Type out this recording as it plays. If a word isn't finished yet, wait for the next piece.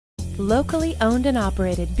Locally owned and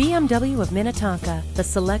operated BMW of Minnetonka. The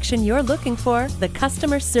selection you're looking for, the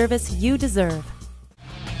customer service you deserve.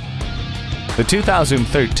 The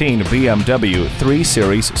 2013 BMW 3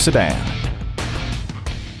 Series sedan.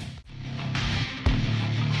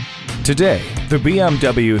 Today, the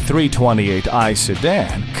BMW 328i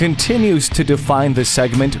sedan continues to define the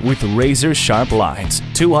segment with razor-sharp lines,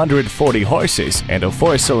 240 horses, and a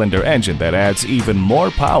 4-cylinder engine that adds even more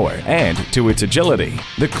power and to its agility.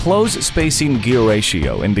 The close-spacing gear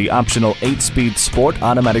ratio in the optional 8-speed sport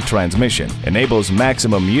automatic transmission enables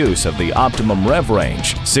maximum use of the optimum rev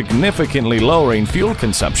range, significantly lowering fuel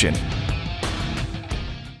consumption.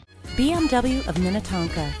 BMW of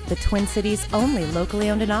Minnetonka, the Twin Cities' only locally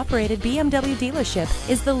owned and operated BMW dealership,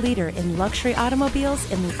 is the leader in luxury automobiles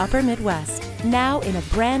in the upper Midwest. Now in a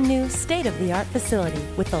brand new, state-of-the-art facility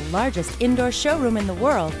with the largest indoor showroom in the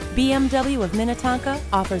world, BMW of Minnetonka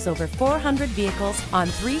offers over 400 vehicles on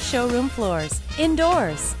 3 showroom floors.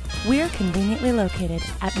 Indoors, we're conveniently located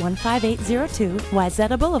at 15802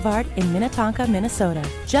 Wayzata Blvd in Minnetonka, Minnesota,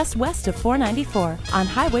 just west of 494 on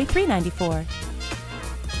Highway 394.